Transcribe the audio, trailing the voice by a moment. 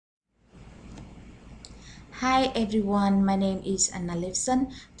Hi everyone, my name is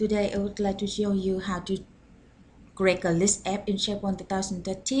Lifson. Today I would like to show you how to create a list app in SharePoint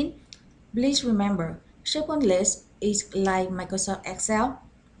 2013. Please remember, SharePoint list is like Microsoft Excel.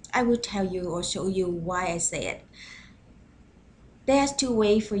 I will tell you or show you why I say it. There's two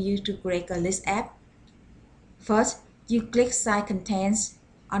ways for you to create a list app. First, you click Site Contents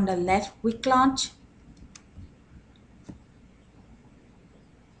on the left quick launch.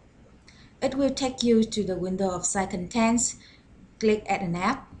 It will take you to the window of Site Contents. Click Add an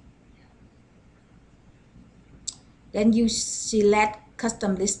app. Then you select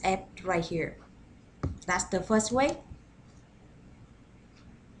Custom List App right here. That's the first way.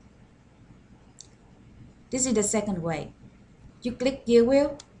 This is the second way. You click Gear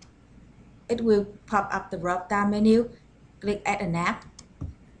Wheel. It will pop up the drop-down menu. Click Add an app.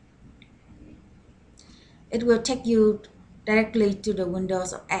 It will take you directly to the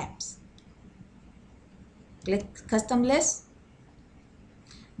windows of apps. Click Custom List.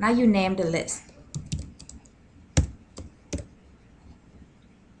 Now you name the list.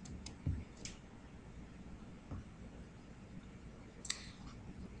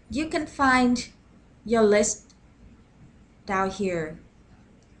 You can find your list down here.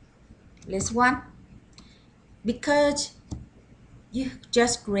 List 1. Because you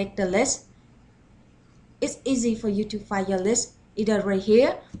just create the list, it's easy for you to find your list either right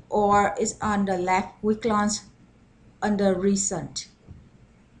here or it's on the left quick launch under Recent.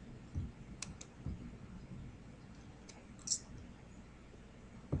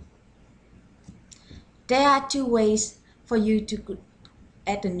 There are two ways for you to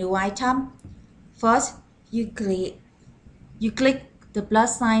add a new item. First, you click the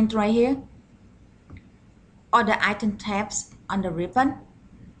plus sign right here or the item tabs on the ribbon.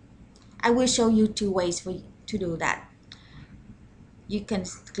 I will show you two ways for you to do that. You can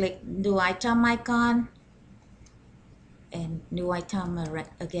click new item icon and new item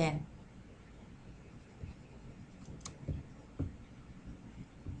again.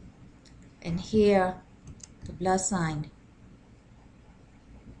 And here the plus sign.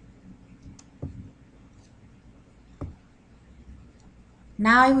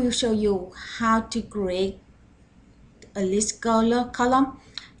 Now I will show you how to create a list column.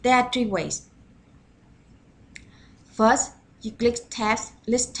 There are three ways. First, you click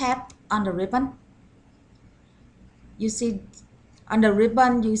list tab on the ribbon. You see on the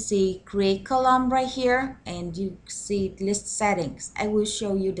ribbon, you see create column right here and you see list settings. I will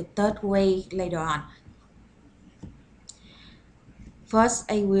show you the third way later on.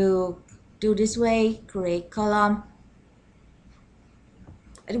 First, I will do this way, create column.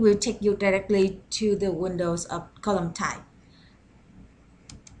 It will take you directly to the windows of column type.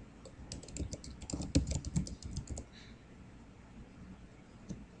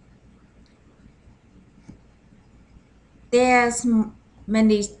 There's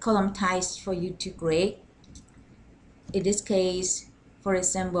many column types for you to create. In this case, for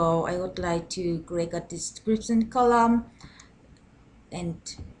example, I would like to create a description column and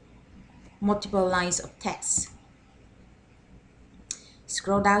multiple lines of text.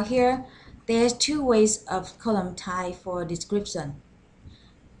 Scroll down here. There's two ways of column type for description: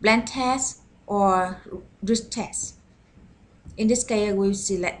 blank text or rich text. In this case, I will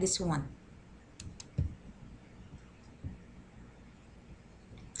select this one.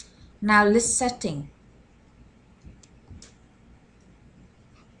 Now list setting.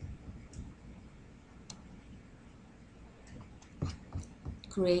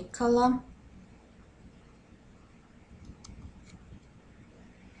 Create column.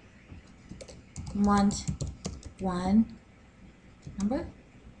 Month, one, number.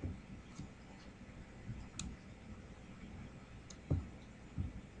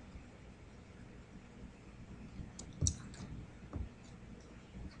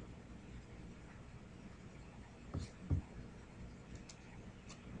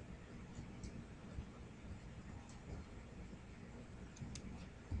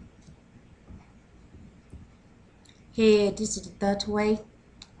 Here, this is the third way.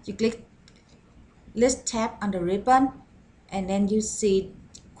 You click list tab on the ribbon and then you see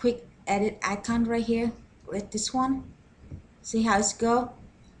quick edit icon right here with this one. See how it's go?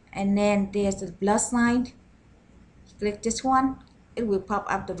 And then there's the plus sign. Click this one. It will pop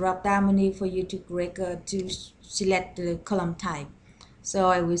up the drop down menu for you to create to select the column type. So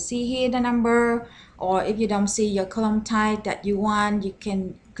I will see here the number, or if you don't see your column type that you want, you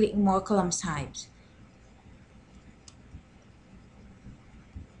can click more column types.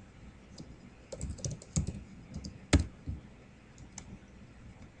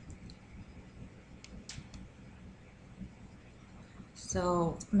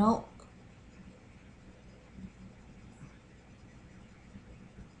 So no,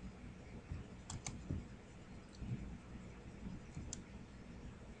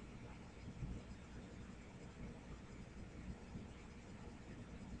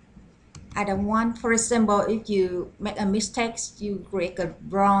 I don't want, for example, if you make a mistake, you create a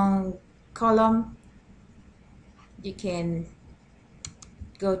wrong column, you can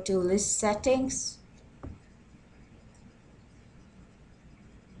go to list settings,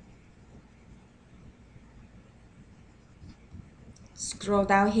 scroll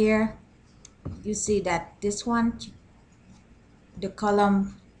down here, you see that this one, the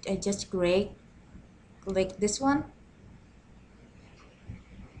column I just create, click this one,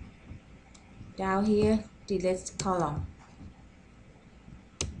 down here, delete column.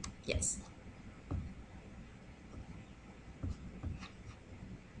 Yes.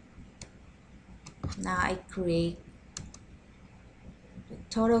 Now I create the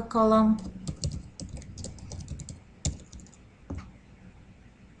total column.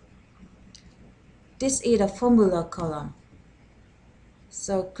 This is a formula column.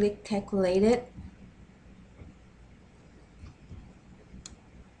 So click calculate it.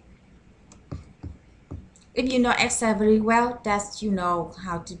 If you know Excel very well, that's you know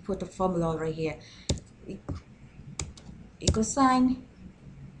how to put the formula right here. Equal sign.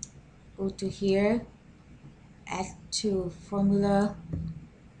 Go to here. Add to formula.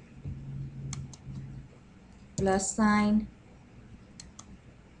 Plus sign.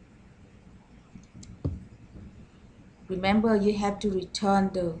 Remember, you have to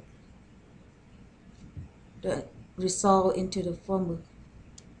return the result into the formula,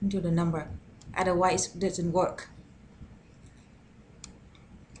 into the number. Otherwise, it doesn't work.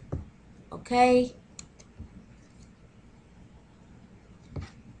 Okay.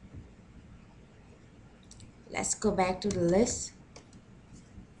 Let's go back to the list.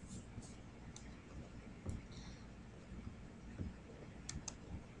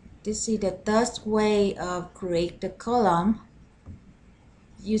 This is the third way of create the column.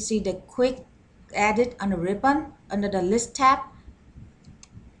 You see the quick edit on the ribbon under the list tab.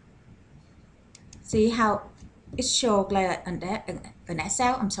 See how it shows like an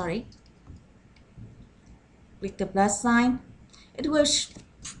Excel, I'm sorry. Click the plus sign. It will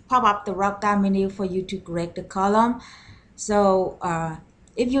pop up the drop down menu for you to create the column. So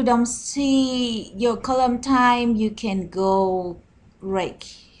if you don't see your column time, you can go right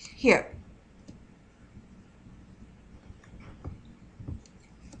here.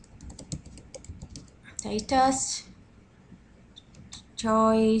 Status,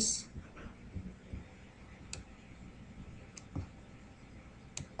 choice,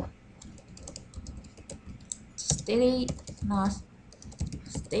 steady, not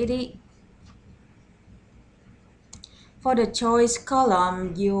steady. For the choice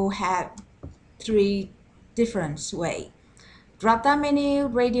column, you have three different ways. Drop down menu,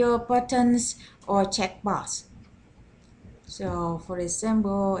 radio buttons, or checkbox. So for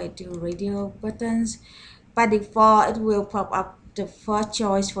example, I do radio buttons. By default, it will pop up the first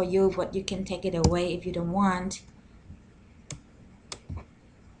choice for you, but you can take it away if you don't want.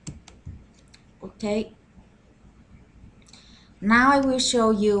 Okay. Now I will show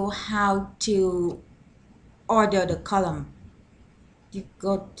you how to order the column. You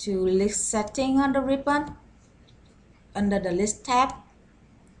go to list setting on the ribbon under the list tab.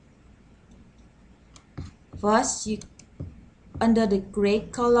 First, under the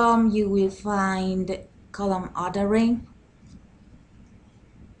create column, you will find column ordering.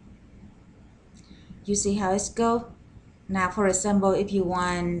 You see how it's go. Now, for example, if you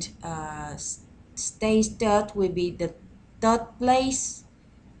want stage third will be the third place.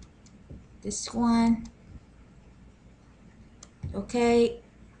 This one. Okay.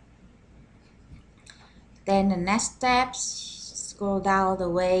 Then the next step, scroll down the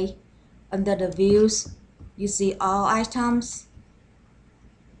way. Under the views, you see all items.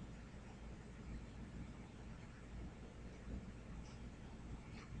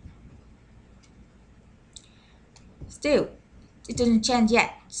 Still, it didn't change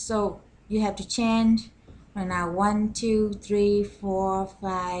yet, so you have to change. Right now, 1, 2, 3, 4,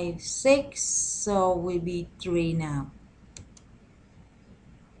 5, 6, so will be 3 now.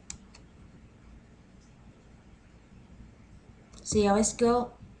 See how it's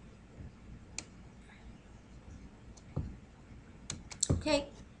go? Okay.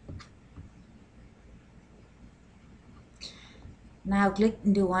 Now click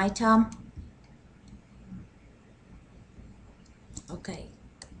new item. Okay.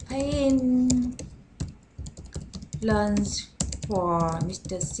 Paying lunch for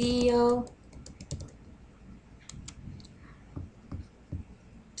Mr. CEO.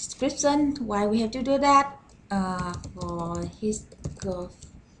 Description, why we have to do that? For his golf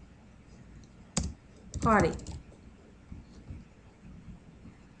party.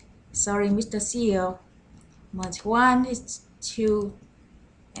 Sorry, Mr. CEO. Month 1 is 2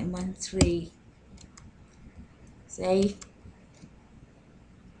 and 13. Save.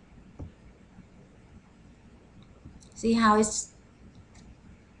 See how does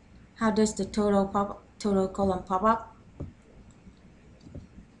the total column pop up?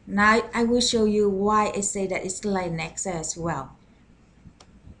 Now I will show you why I say that it's like next as well.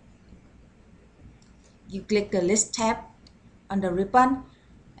 You click the list tab on the ribbon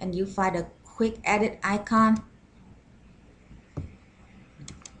and you find a quick edit icon.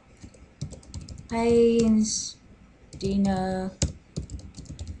 Paints dinner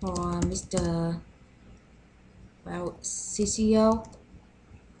for Mr. Well, CCO.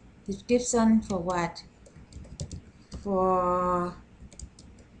 Description for what? For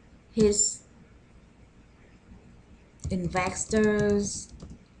his investors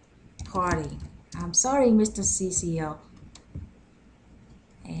party. I'm sorry, Mr. CCO.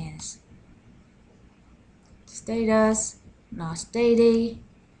 And status not steady.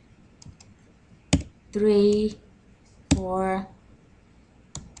 3, 4.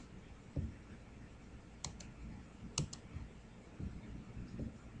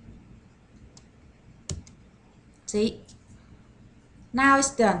 See? Now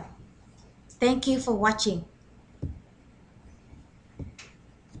it's done. Thank you for watching.